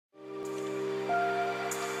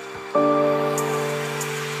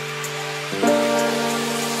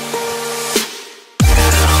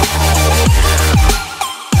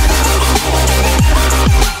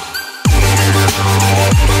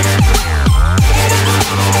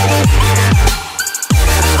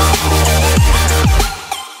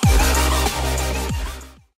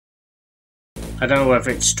I don't know whether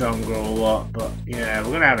it's stronger or what, but yeah,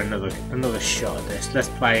 we're gonna have another shot at this. Let's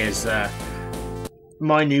play as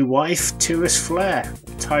my new wife, Tyrus Flaire.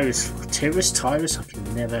 Tyrus. I can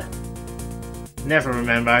never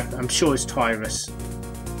remember. I'm sure it's Tyris.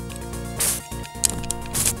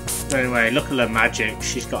 But anyway, look at her magic.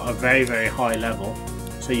 She's got a very, very high level.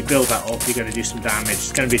 So you build that up, you're going to do some damage.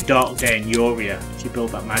 It's going to be a dark day in Yuria if you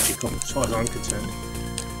build that magic up, as far as I'm concerned.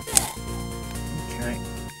 Okay.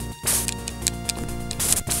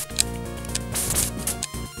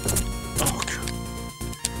 Oh god.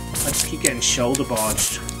 I just keep getting shoulder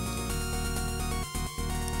barged.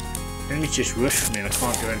 Enemies just rush for me and I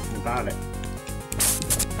can't do anything about it.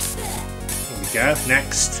 There we go.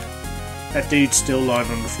 Next. That dude's still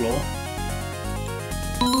lying on the floor.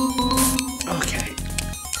 Okay.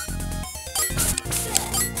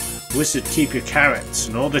 Wizard, keep your carrots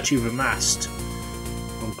and all that you've amassed.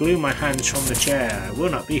 Unglue my hands from the chair. I will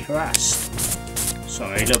not be harassed.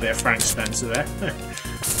 Sorry, a little bit of Frank Spencer there.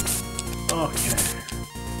 Okay.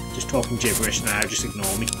 Just talking gibberish now, just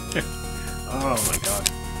ignore me. Oh my god.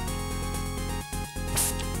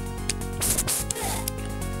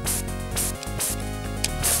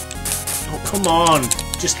 Oh, come on!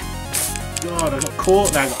 Just... God, I got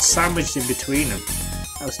caught there, I got sandwiched in between them.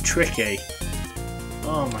 That was tricky.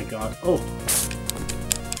 Oh my god. Oh.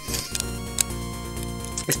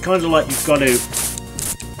 It's kind of like you've got to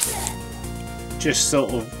just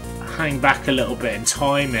sort of hang back a little bit and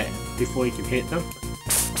time it before you can hit them.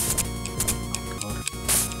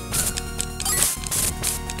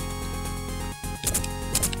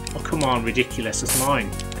 Oh, come on, ridiculous. It's mine.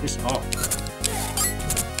 Piss off.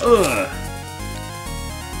 Ugh.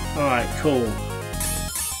 Alright, cool.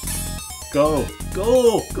 Go.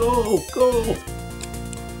 Go! Go! Go!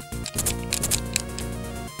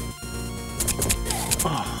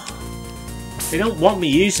 Oh. They don't want me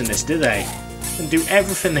using this, do they? They do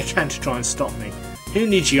everything they can to try and stop me. Who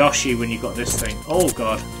needs Yoshi when you've got this thing? Oh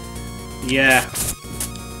god. Yeah.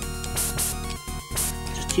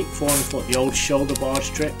 Just keep falling for the old shoulder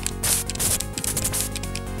barge trick.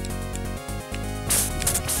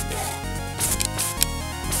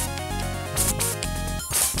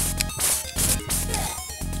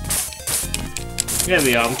 There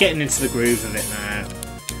we are, I'm getting into the groove of it now.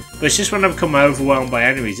 But it's just when I become overwhelmed by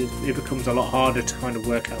enemies, it becomes a lot harder to kind of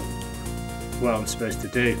work out what I'm supposed to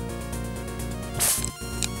do.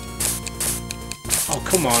 Oh,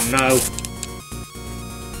 come on, no.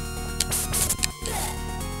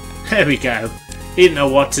 There we go. He didn't know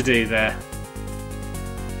what to do there.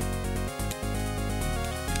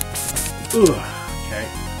 Ooh, okay.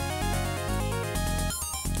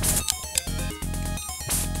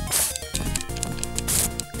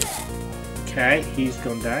 Okay, he's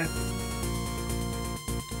gone down.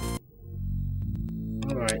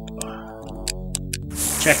 Alright.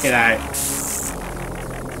 Check it out.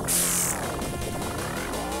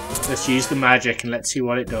 Let's use the magic and let's see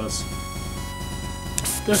what it does.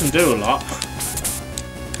 Doesn't do a lot.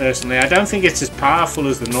 Personally, I don't think it's as powerful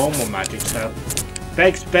as the normal magic, so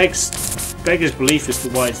beggars belief as to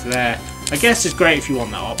why it's there. I guess it's great if you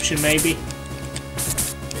want that option, maybe.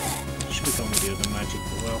 Should have gone with the other magic,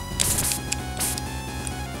 but well.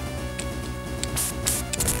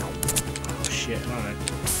 Shit, alright.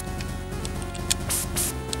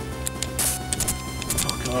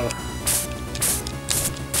 Oh god.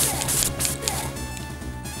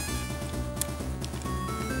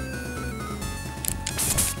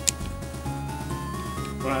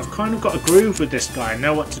 Right, I've kind of got a groove with this guy. I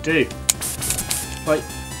know what to do. Like,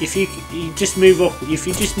 if you just move up, if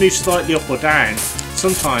you just move slightly up or down,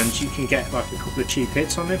 sometimes you can get like a couple of cheap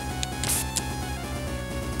hits on him.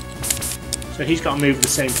 So he's got to move at the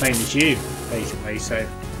same plane as you, basically. So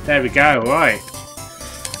there we go. Right,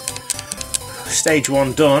 stage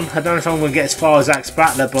 1 done. I don't know if I'm going to get as far as Axe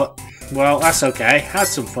Battler, but well, that's okay. Had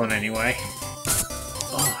some fun anyway.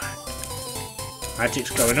 Oh,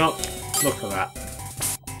 magic's going up. Look at that.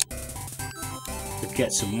 Could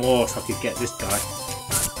get some more if I could get this guy.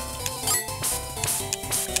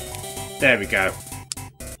 There we go.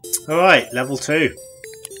 Alright, level 2.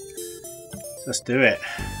 Let's do it.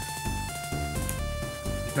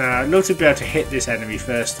 Now, I'd love to be able to hit this enemy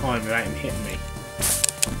first time without him hitting me.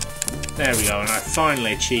 There we go, and I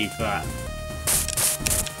finally achieved that.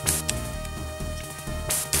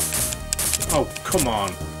 Oh, come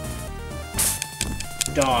on.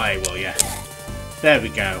 Die, will ya? There we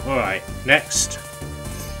go. Alright, next.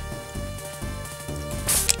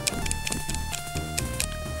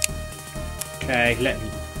 Okay, let me...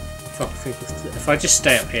 If I just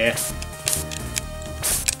stay up here...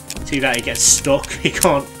 See that he gets stuck? He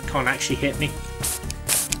can't actually hit me.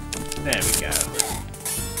 There we go.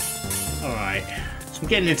 Alright. So I'm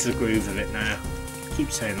getting into the groove of it now. I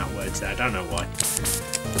keep saying that word today, I don't know why.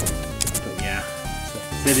 But yeah. So,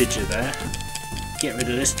 villager there. Get rid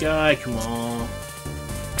of this guy, come on.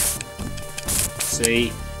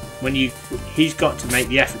 See, when he's got to make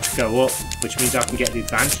the effort to go up, which means I can get the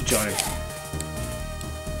advantage on him.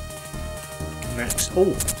 Next,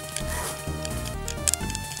 oh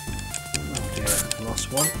dear, I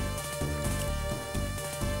lost one.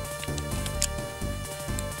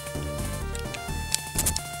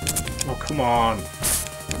 Oh come on,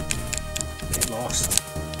 get lost,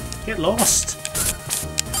 get lost.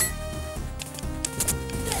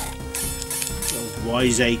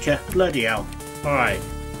 Wiseacre, bloody hell. Alright.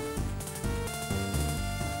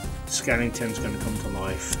 Skellington's going to come to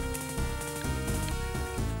life.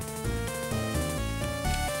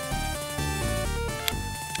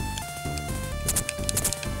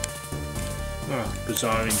 Oh,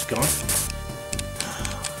 Bazarin's gone.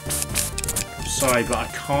 I'm sorry, but I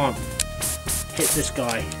can't hit this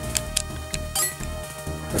guy.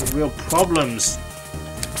 I've got real problems.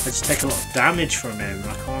 I just take a lot of damage from him.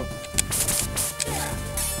 I can't.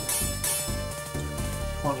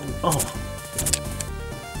 Oh,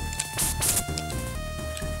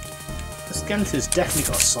 the skeleton's definitely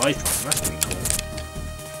got a scythe on him. That's pretty cool.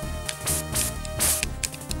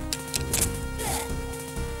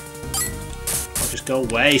 I'll just go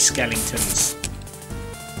away, skeletons.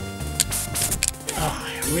 Oh,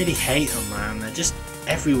 I really hate them, man. They're just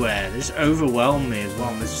everywhere. They just overwhelm me as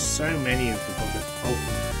well. There's so many of the buggers. Oh,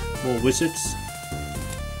 more wizards.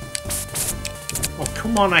 Oh,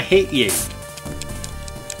 come on! I hit you.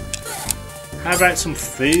 How about some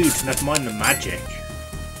food? Never mind the magic.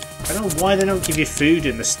 I don't know why they don't give you food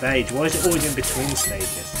in the stage. Why is it always in between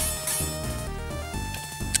stages?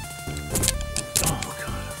 Oh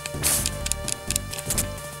god.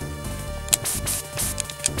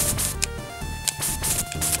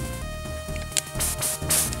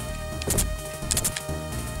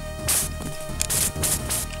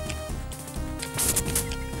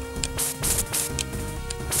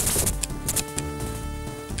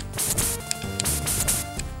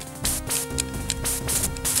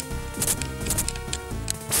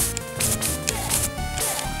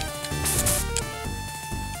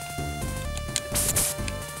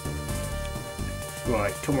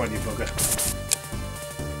 Right, come on you bugger.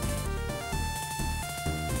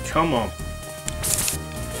 Come on.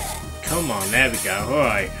 Come on, there we go,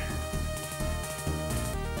 alright.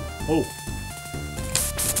 Oh.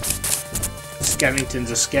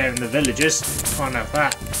 Skeletons are scaring the villagers. Can't have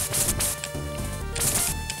that.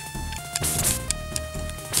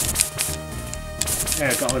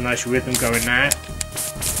 Yeah, got a nice rhythm going now.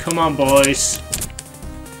 Come on boys.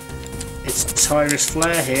 It's Tyrus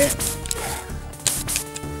Flaire here.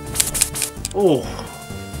 Oh,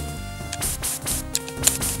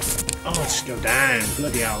 just go down.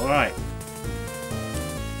 Bloody hell, right.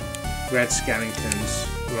 Red Skellingtons.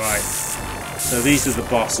 Right. So these are the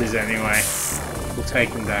bosses anyway. We'll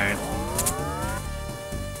take them down.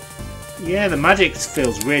 Yeah, the magic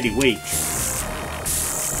feels really weak.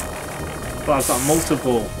 But I've got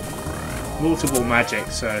multiple magic,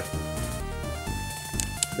 so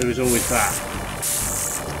there is always that.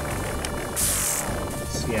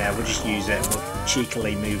 Yeah, we'll just use it. We'll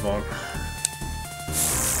cheekily move on.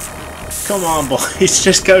 Come on, boys.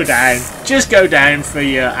 Just go down. Just go down for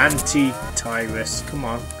your anti-Tyris. Come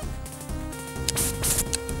on.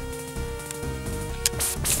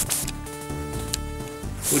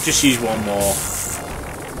 We'll just use one more.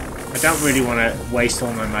 I don't really want to waste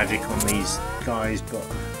all my magic on these guys, but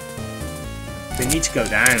they need to go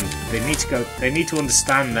down. They need to go. They need to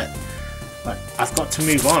understand that I've got to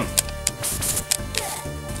move on.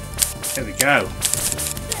 There we go.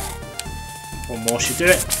 One more should do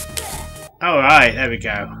it. Alright, there we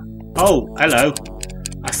go. Oh, hello.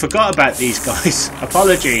 I forgot about these guys.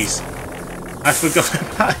 Apologies. I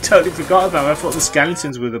totally forgot about them. I thought the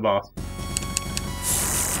skeletons were the boss.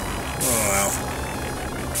 Oh well.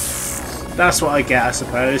 That's what I get, I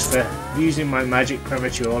suppose, for using my magic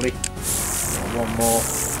prematurely. One more.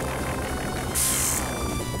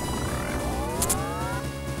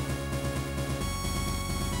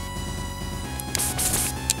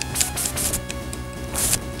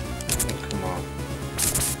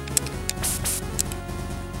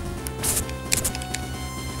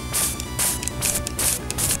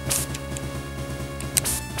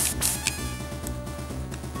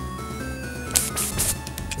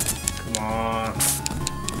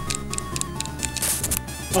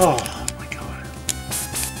 Oh my god.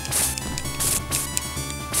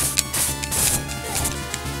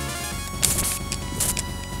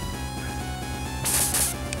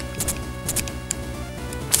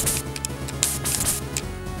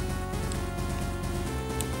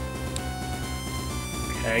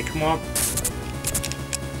 Okay, come on.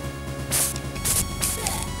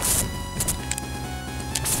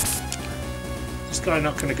 This guy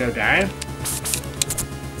not going to go down?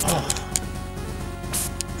 Oh.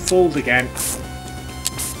 Fooled again.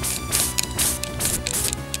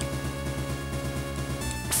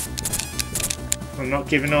 I'm not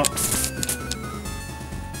giving up.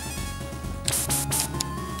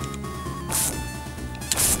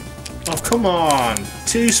 Oh, come on.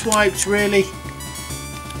 2 swipes, really?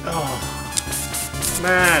 Oh,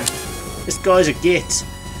 man. This guy's a git.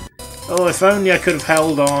 Oh, if only I could have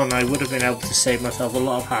held on, I would have been able to save myself a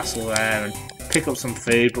lot of hassle there and pick up some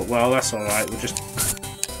food, but well, that's alright. We'll just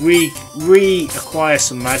reacquire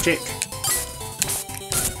some magic.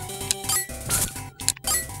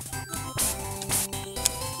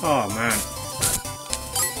 Oh, man.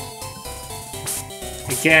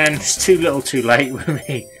 Again, it's too little too late with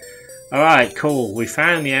me. Alright, cool. We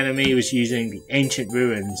found the enemy who was using the ancient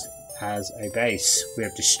ruins as a base. We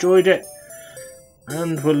have destroyed it,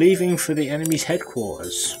 and we're leaving for the enemy's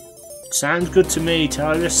headquarters. Sounds good to me,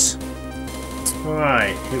 Tyris.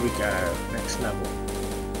 Alright, here we go. Next level.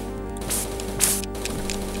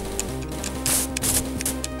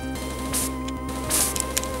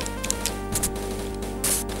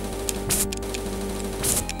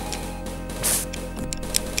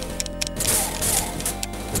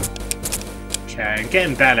 Okay, I'm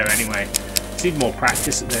getting better anyway. Just need more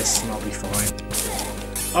practice at this and I'll be fine.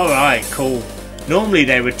 Alright, cool. Normally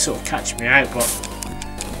they would sort of catch me out, but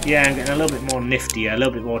yeah, I'm getting a little bit more niftier, a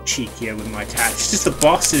little bit more cheekier with my attacks. It's just the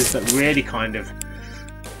bosses that really kind of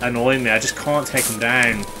annoy me. I just can't take them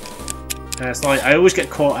down. And it's like, I always get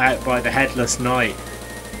caught out by the headless knight.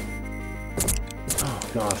 Oh,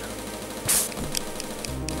 God.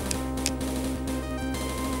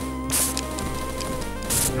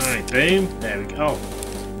 Right, boom. There we go.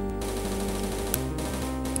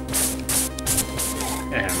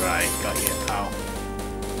 Yeah, right. Got you, pal.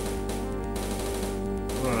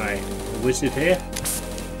 Right, the wizard here.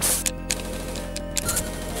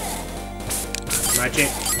 Magic.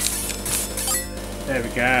 There we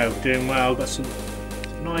go. Doing well. Got some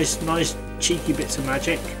nice cheeky bits of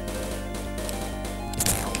magic.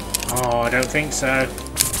 Oh, I don't think so.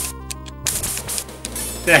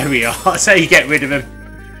 There we are. That's how you get rid of him.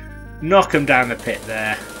 Knock him down the pit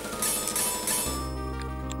there.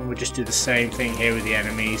 And we'll just do the same thing here with the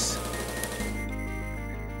enemies.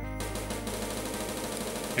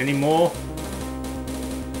 Any more?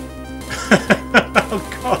 Oh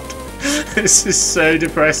God, this is so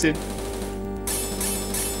depressing.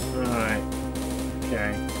 Right,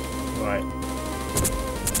 okay, right.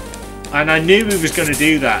 And I knew he was going to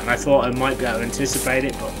do that, and I thought I might be able to anticipate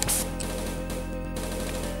it, but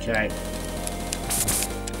okay.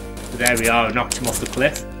 So there we are. I knocked him off the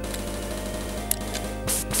cliff.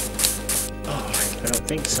 Oh, I don't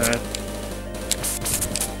think so.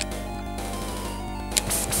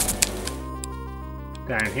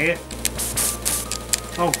 Down here.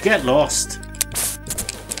 Oh, get lost.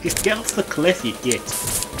 Just get off the cliff, you git.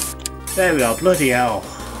 There we are, bloody hell.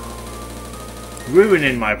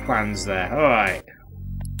 Ruining my plans there. Alright.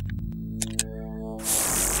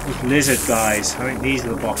 These lizard guys. I think these are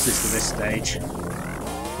the bosses for this stage.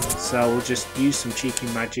 So we'll just use some cheeky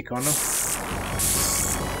magic on them.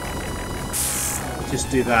 Just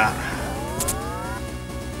do that.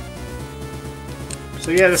 So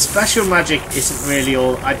yeah, the special magic isn't really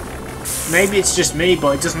all... maybe it's just me,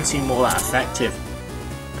 but it doesn't seem all that effective,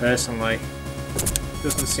 personally. It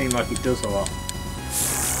doesn't seem like it does a lot.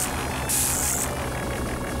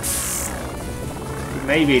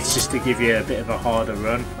 Maybe it's just to give you a bit of a harder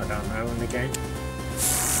run, I don't know, in the game.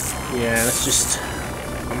 Yeah, let's just...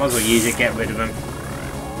 I might as well use it, get rid of them.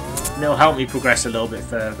 And it'll help me progress a little bit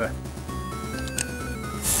further.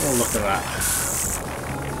 Oh, look at that.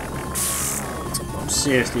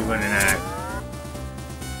 Seriously running out.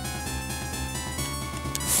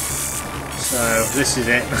 So this is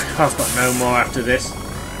it. I've got no more after this.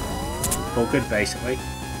 All good, basically.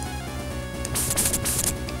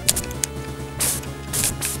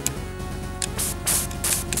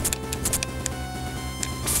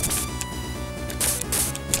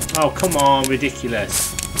 Oh, come on,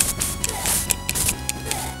 ridiculous.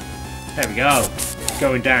 There we go.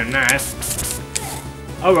 Going down now.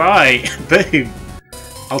 Alright, boom.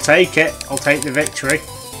 I'll take it. I'll take the victory.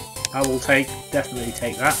 I will definitely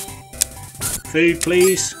take that. Food,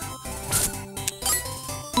 please.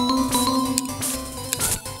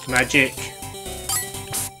 Magic.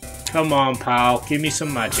 Come on, pal. Give me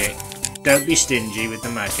some magic. Don't be stingy with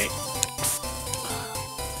the magic.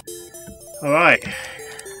 Alright.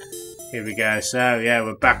 Here we go. So, yeah,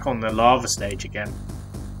 we're back on the lava stage again.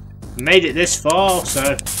 made it this far,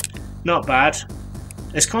 so not bad.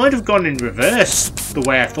 It's kind of gone in reverse the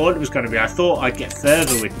way I thought it was going to be. I thought I'd get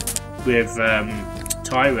further with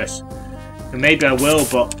Tyris, and maybe I will,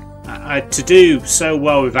 but to do so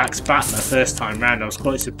well with Axe Battler first time round, I was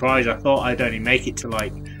quite surprised. I thought I'd only make it to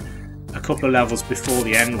like a couple of levels before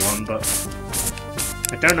the end one, but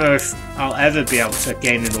I don't know if I'll ever be able to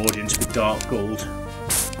gain an audience with Dark Gould.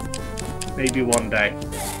 Maybe one day.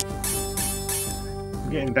 I'm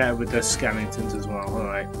getting better with the Samaritans as well,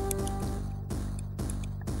 alright.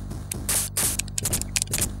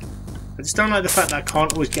 I just don't like the fact that I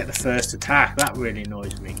can't always get the first attack. That really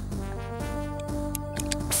annoys me.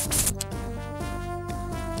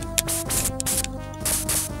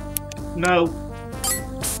 No.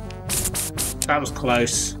 That was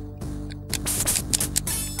close.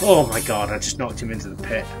 Oh my god, I just knocked him into the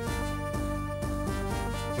pit.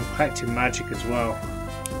 I'm collecting magic as well.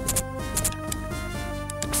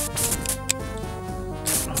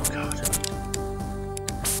 Oh god.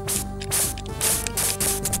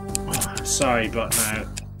 Oh, sorry, but no.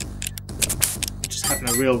 I'm just having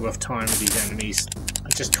a real rough time with these enemies. I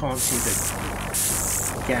just can't seem to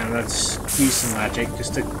get them. I'll just use some magic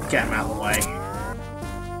just to get them out of the way.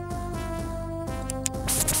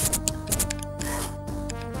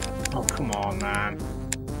 Oh, come on, man.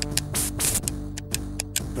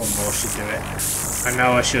 One more should do it. I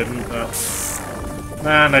know I shouldn't, but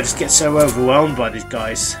man, I just get so overwhelmed by these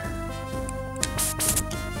guys.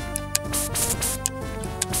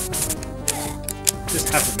 Just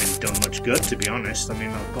haven't really done much good, to be honest. I mean,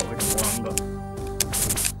 I've got rid of one, but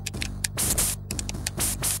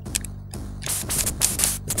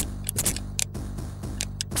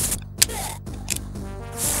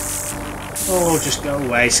oh, just go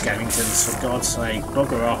away, Skeletons, for God's sake.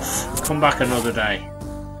 Bugger off. Come back another day.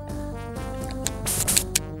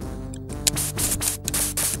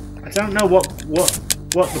 I don't know what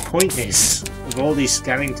the point is of all these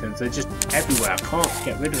Skeletons. They're just everywhere. I can't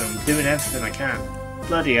get rid of them. I'm doing everything I can.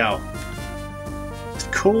 Bloody hell. It's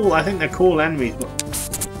cool. I think they're cool enemies, but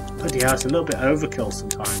bloody hell, it's a little bit overkill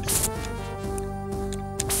sometimes.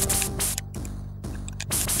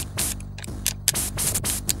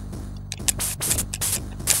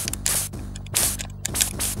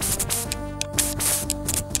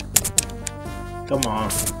 Come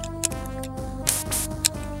on.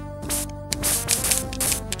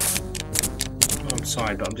 I'm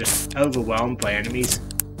sorry, but I'm just overwhelmed by enemies.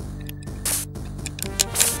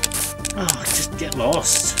 Oh, just get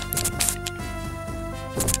lost.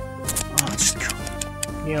 Oh, just go.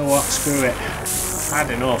 You know what? Screw it. I've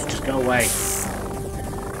had enough. Just go away.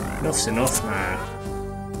 Enough's enough now.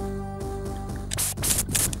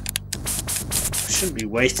 I shouldn't be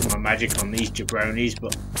wasting my magic on these jabronis,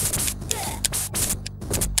 but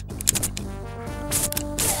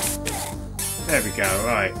there we go,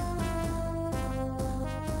 right.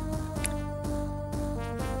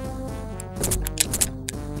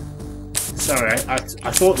 Sorry, I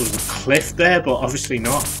thought there was a cliff there, but obviously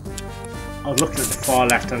not. I was looking at the far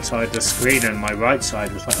left hand side of the screen and my right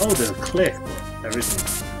side was like, oh, there's a cliff, but there isn't.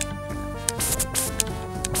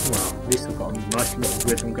 Well, at least I've got a nice little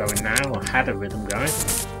rhythm going now, or had a rhythm going.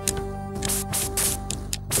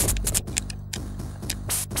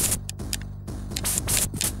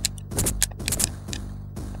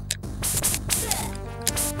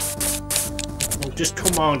 Just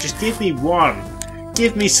come on, just give me one.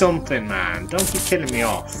 Give me something, man. Don't keep killing me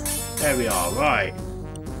off. There we are, right.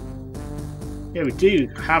 Yeah, we do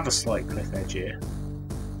have a slight cliff edge here.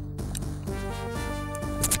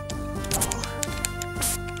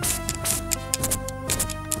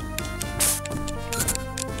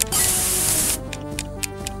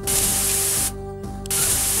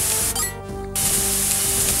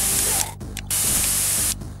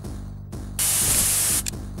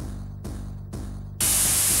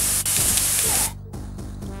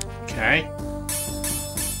 Okay.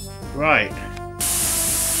 Right.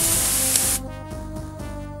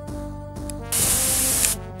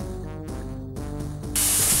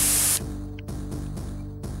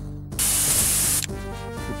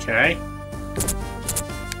 Okay.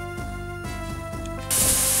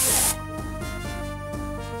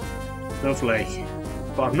 Lovely.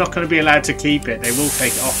 But I'm not going to be allowed to keep it. They will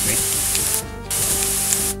take it off me.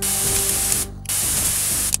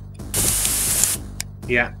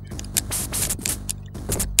 Yeah.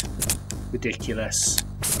 Ridiculous.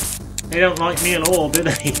 They don't like me at all, do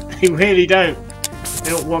they? They really don't. They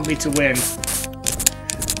don't want me to win.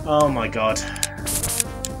 Oh my god.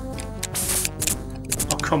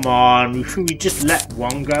 Oh come on, we just let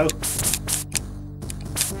one go.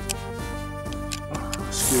 Oh,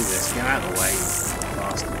 screw this, get out of the way.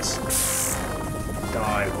 bastards.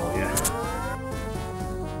 Die, will ya?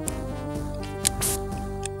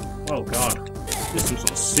 Oh god. There's some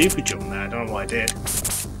sort of super jump there, I don't know what I did.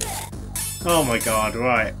 Oh my god,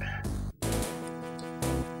 right.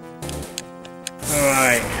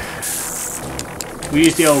 Alright. We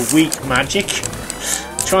use the old weak magic.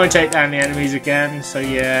 Try and take down the enemies again. So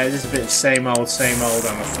yeah, this is a bit of same old,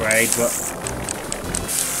 I'm afraid. But,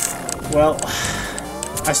 well,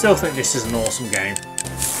 I still think this is an awesome game.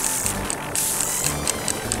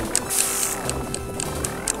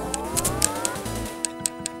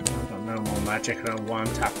 I've got no more magic, I don't know why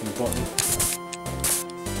I'm tapping the button.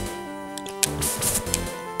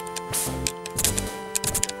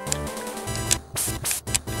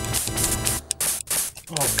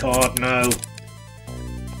 Oh god, no.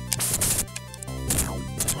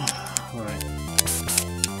 Right.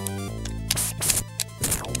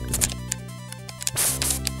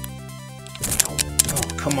 Oh,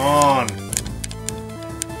 come on.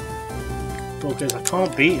 Buggers, I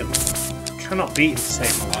can't beat him. I cannot beat him to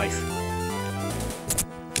save my life.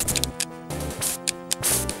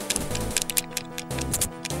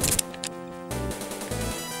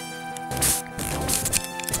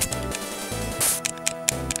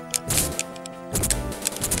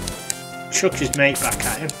 Chuck his mate back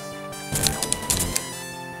at him.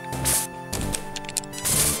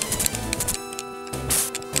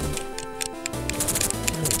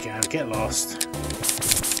 There we go, get lost.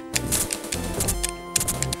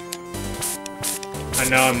 I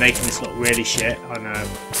know I'm making this look really shit, I know.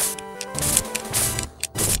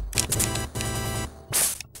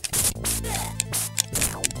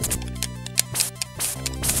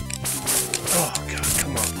 Oh god,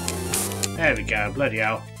 come on. There we go, bloody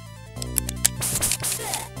hell.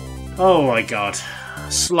 Oh my god.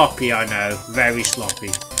 Sloppy, I know. Very sloppy.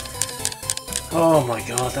 Oh my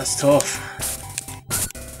god, that's tough.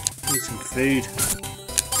 Need some food.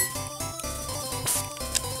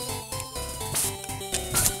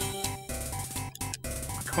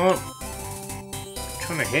 I can't... I'm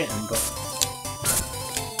trying to hit him, but...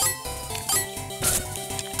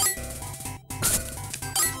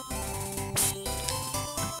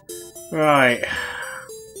 Right.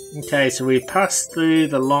 Okay, so we passed through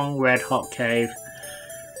the long red hot cave,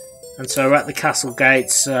 and so we're at the castle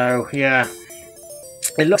gates. So yeah,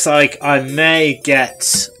 it looks like I may get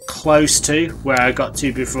close to where I got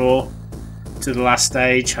to before, to the last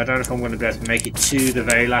stage. I don't know if I'm going to be able to make it to the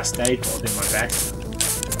very last stage, but I'll do my best.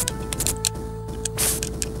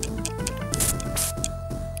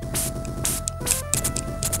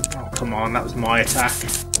 Oh come on, that was my attack.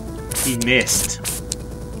 He missed.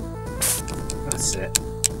 That's it.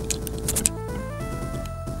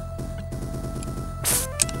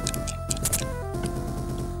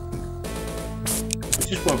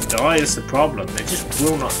 They just won't die, that's the problem. They just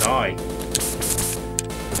will not die.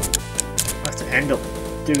 I have to end up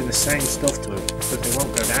doing the same stuff to them, but they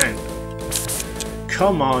won't go down.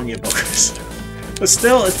 Come on, you buggers. But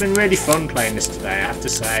still, it's been really fun playing this today, I have to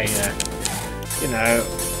say. You know,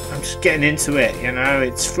 I'm just getting into it, you know.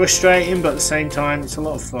 It's frustrating, but at the same time, it's a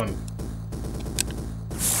lot of fun.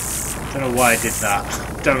 I don't know why I did that.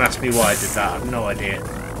 Don't ask me why I did that, I have no idea.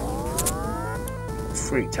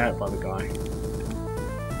 Freaked out by the guy.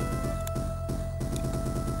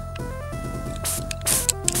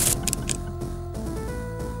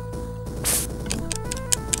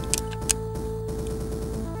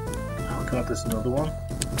 Oh god, there's another one.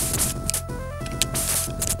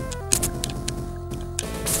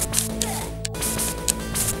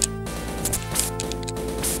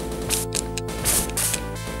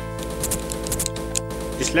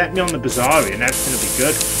 Just let me on the Bazaari and everything will be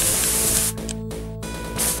good.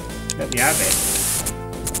 Let me have it.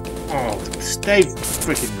 Oh, they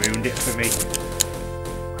freaking ruined it for me.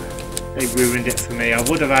 They ruined it for me. I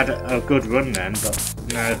would have had a good run then, but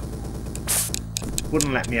no.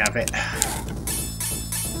 Wouldn't let me have it.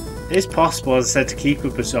 It is possible, as I said, to keep a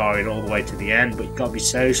Bazaari all the way to the end, but you've got to be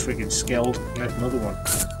so freaking skilled. And there's another one.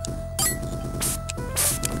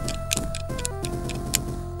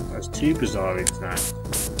 There's two Bazaaris now.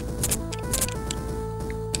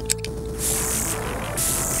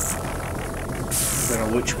 I don't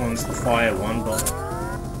know which one's the fire one, but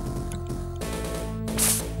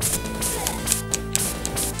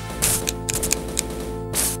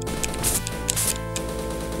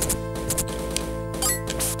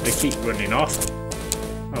they keep running off.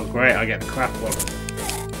 Oh great, I get the crap one.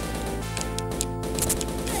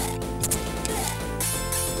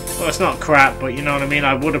 Well, it's not crap, but you know what I mean.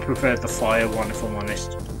 I would have preferred the fire one, if I'm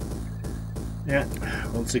honest. Yeah,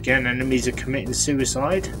 once again, enemies are committing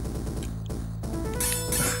suicide.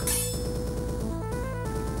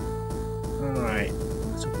 Alright,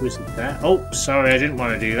 there's a wizard there. Oh, sorry, I didn't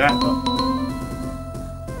want to do that, but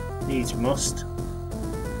needs must.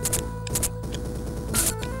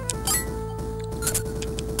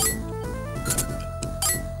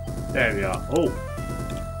 There we are. Oh.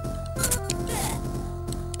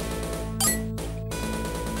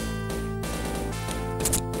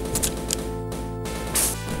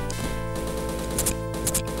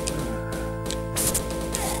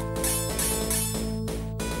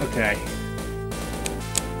 Okay.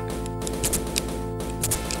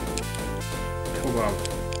 Come on.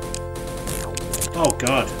 Oh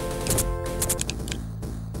God.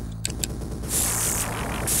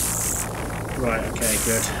 Right, okay,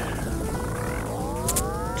 good.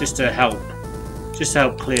 Just to help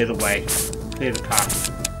clear the way, clear the path.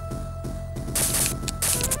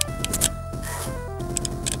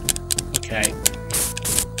 Okay.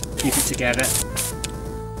 Keep it together.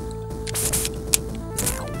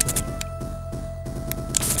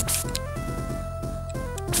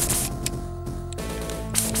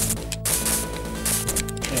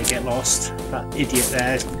 Get lost. That idiot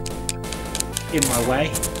there is in my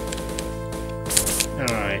way.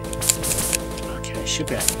 Alright. Okay, should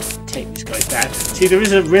be able to take these guys down. See, there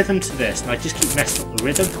is a rhythm to this, and I just keep messing up the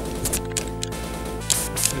rhythm.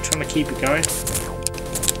 I'm trying to keep it going.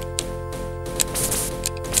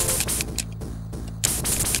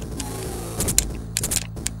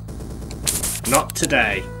 Not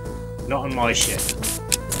today. Not on my ship.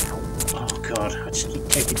 Oh God, I just keep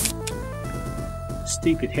taking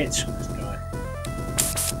stupid hits from this guy.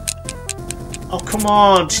 Oh come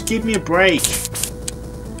on, just give me a break.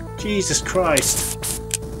 Jesus Christ.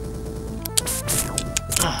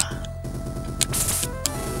 Ah.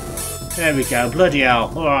 There we go, bloody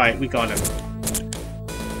hell. Alright, we got him.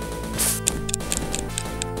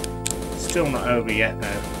 Still not over yet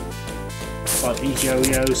though. Like these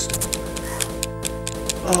yo-yos.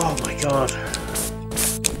 Oh my God.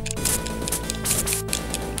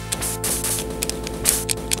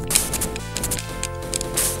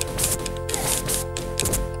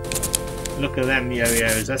 Look at them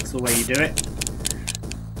yo-yos, that's the way you do it.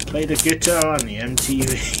 Play the guitar on the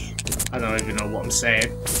MTV. I don't even know what I'm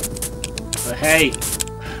saying. But hey,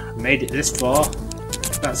 I made it this far.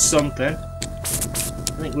 That's something.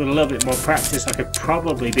 I think with a little bit more practice I could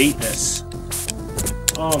probably beat this.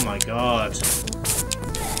 Oh my God.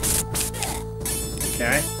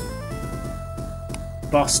 Okay.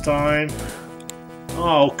 Boss time.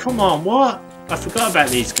 Oh, come on, what? I forgot about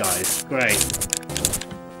these guys. Great.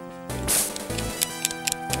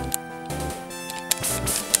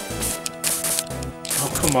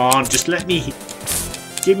 Come on, just let me...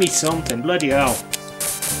 Give me something, bloody hell.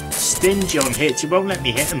 Stingy on hits, you won't let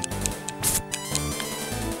me hit him.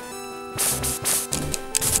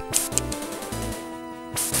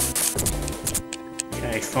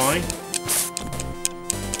 Okay, fine.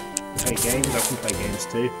 Play games, I can play games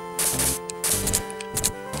too.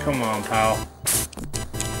 Come on, pal.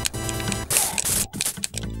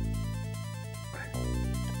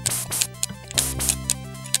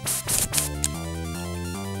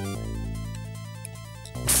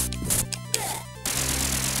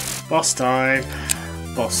 Boss time.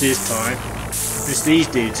 Boss's time. It's these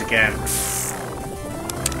dudes again.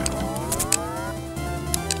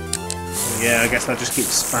 So yeah, I guess I'll just keep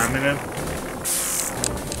spamming them.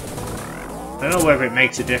 I don't know whether it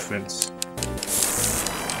makes a difference.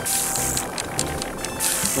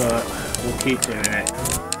 But we'll keep doing it.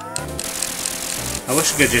 I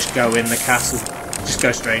wish I could just go in the castle. Just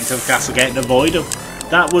go straight into the castle gate and avoid them.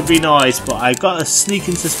 That would be nice, but I've got a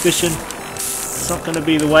sneaking suspicion it's not going to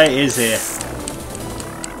be the way it is here.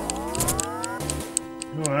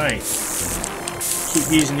 Alright.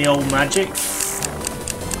 Keep using the old magic.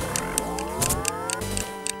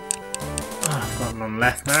 Oh, I've got none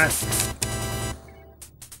left now.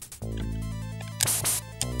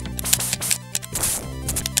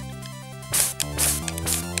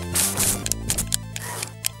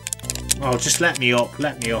 Oh, just let me up,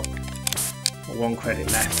 let me up. Got one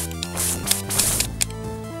credit left.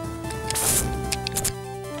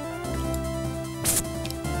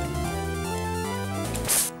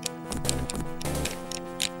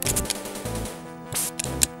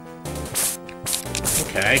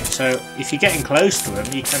 Okay, so if you're getting close to them,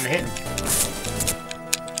 you can hit them.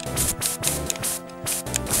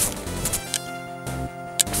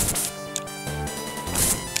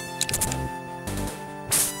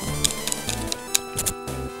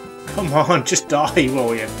 Come on, just die,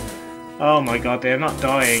 warrior. Oh my God, they're not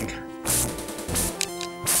dying.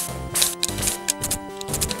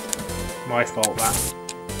 My fault, that.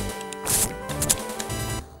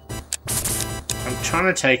 I'm trying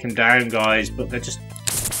to take him down, guys, but they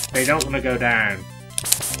don't want to go down.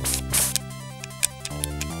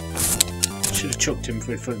 Should have chucked him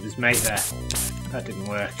in front of his mate there. That didn't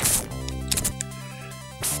work.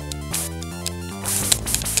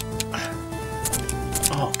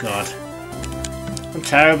 Oh god. I'm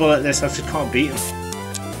terrible at this, I just can't beat him.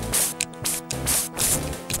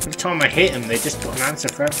 Every time I hit him, they just got an answer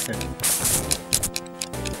for everything.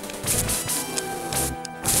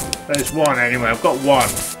 There's one anyway, I've got one.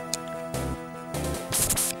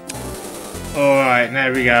 Alright,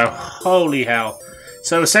 there we go. Holy hell.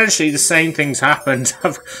 So essentially the same thing's happened.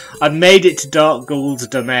 I've made it to Dark Gould's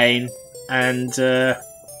domain, and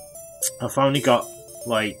I've only got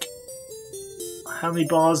like, how many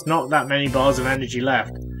bars? Not that many bars of energy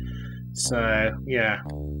left. So yeah,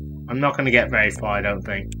 I'm not going to get very far, I don't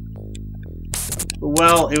think. But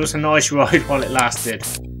well, it was a nice ride while it lasted.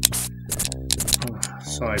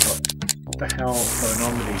 Sorry, but what the hell is going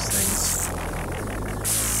on with these things?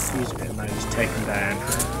 Use a bit of money to take them down.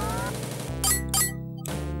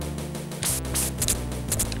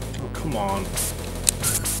 Oh, come on.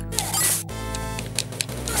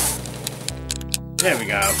 There we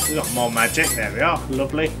go. We got more magic. There we are.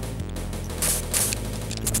 Lovely.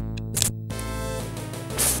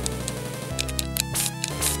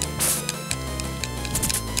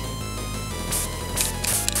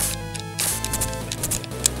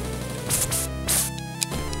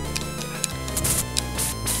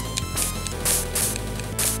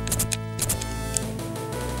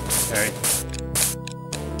 Okay.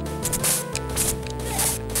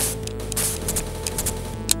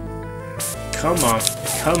 Come on,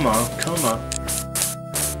 come on, come on.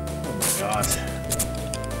 Oh my god.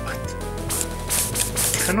 I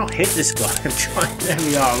cannot hit this guy. I'm trying. There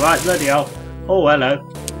we are. Right, bloody hell. Oh, hello.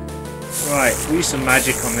 Right, use some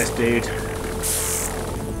magic on this dude.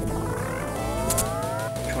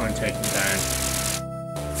 Try and take him down.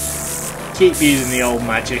 Keep using the old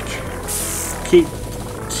magic. Keep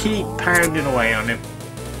pounding away on him.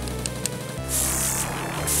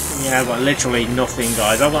 Yeah, I've got literally nothing,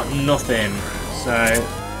 guys. I've got nothing. So,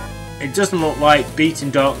 it doesn't look like beating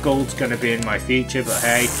Dark Gould's going to be in my future, but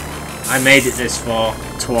hey, I made it this far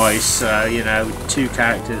twice, you know, with 2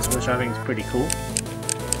 characters, which I think is pretty cool.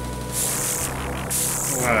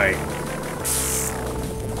 Right.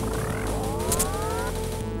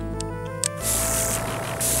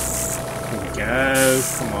 Here we go.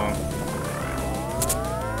 Come on.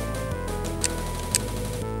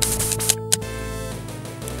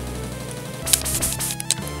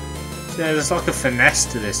 Yeah, there's like a finesse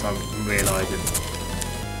to this, I'm realising.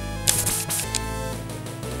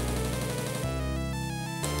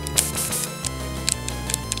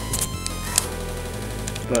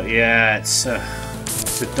 But yeah, it's a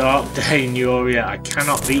dark day in Yuria. I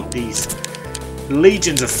cannot beat these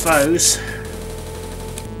legions of foes.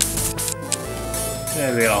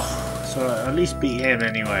 There we are. So at least beat him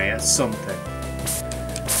anyway, that's something.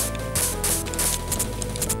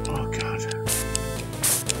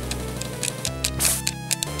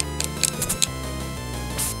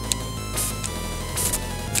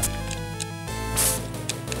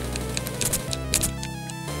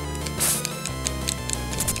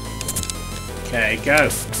 Okay, go.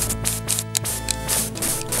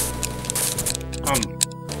 I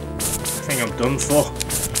think I'm done for.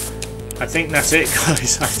 I think that's it,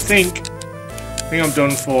 guys. I think I'm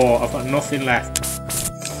done for. I've got nothing left.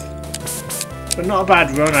 But not a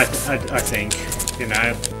bad run, I think. You know,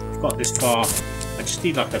 I've got this far. I just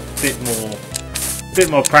need like a bit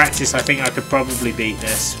more practice. I think I could probably beat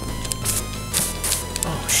this.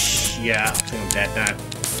 Oh, yeah. I think I'm dead now.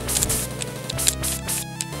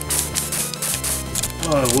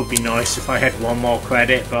 Oh, it would be nice if I had one more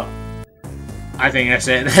credit, but I think that's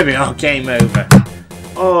it. There we are, game over.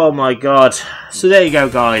 Oh my god. So there you go,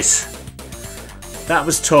 guys. That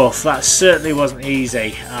was tough. That certainly wasn't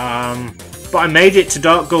easy. But I made it to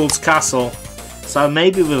Dark Gould's castle, so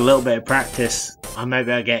maybe with a little bit of practice,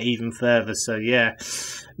 maybe I'll get even further. So yeah,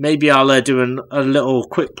 maybe I'll do a little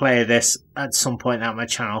quick play of this at some point on my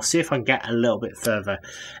channel, see if I can get a little bit further.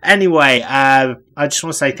 Anyway, I just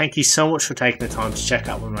want to say thank you so much for taking the time to check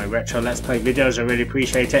out one of my retro Let's Play videos. I really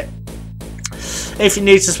appreciate it. If you're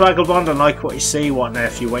new to Swaggle Bond and like what you see, what on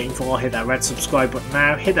earth you're waiting for, hit that red subscribe button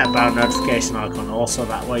now, hit that bell notification icon also,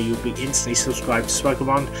 that way you'll be instantly subscribed to Swaggle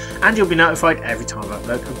Bond and you'll be notified every time I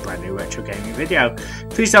upload a brand new retro gaming video.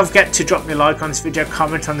 Please don't forget to drop me a like on this video,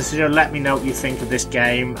 comment on this video, let me know what you think of this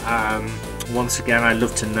game. Once again, I'd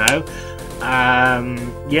love to know.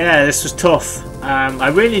 Yeah, this was tough. I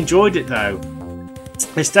really enjoyed it though.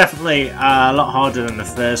 It's definitely a lot harder than the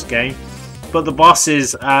first game. But the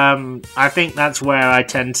bosses, I think that's where I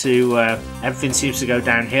tend to, everything seems to go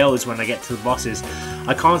downhill is when I get to the bosses.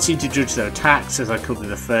 I can't seem to judge their attacks as I could with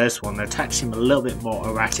the first one. Their attacks seem a little bit more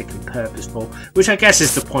erratic and purposeful, which I guess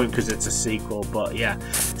is the point because it's a sequel, but yeah,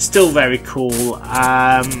 still very cool.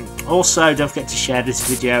 Also, don't forget to share this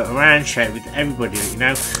video around, share it with everybody that you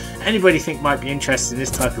know. Anybody you think might be interested in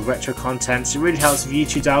this type of retro content. So it really helps with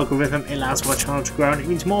YouTube's algorithm, it allows my channel to grow, and it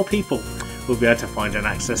means more people will be able to find and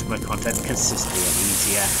access my content consistently and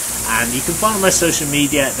easier. And you can follow my social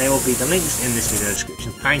media, they will be the links in this video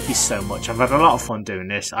description. Thank you so much, I've had a lot of fun doing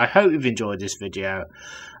this. I hope you've enjoyed this video,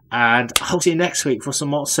 and I'll see you next week for some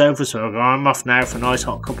more Sofa Saga. I'm off now for a nice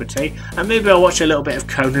hot cup of tea, and maybe I'll watch a little bit of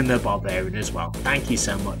Conan the Barbarian as well. Thank you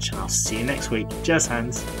so much, and I'll see you next week. Cheers,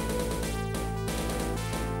 hands.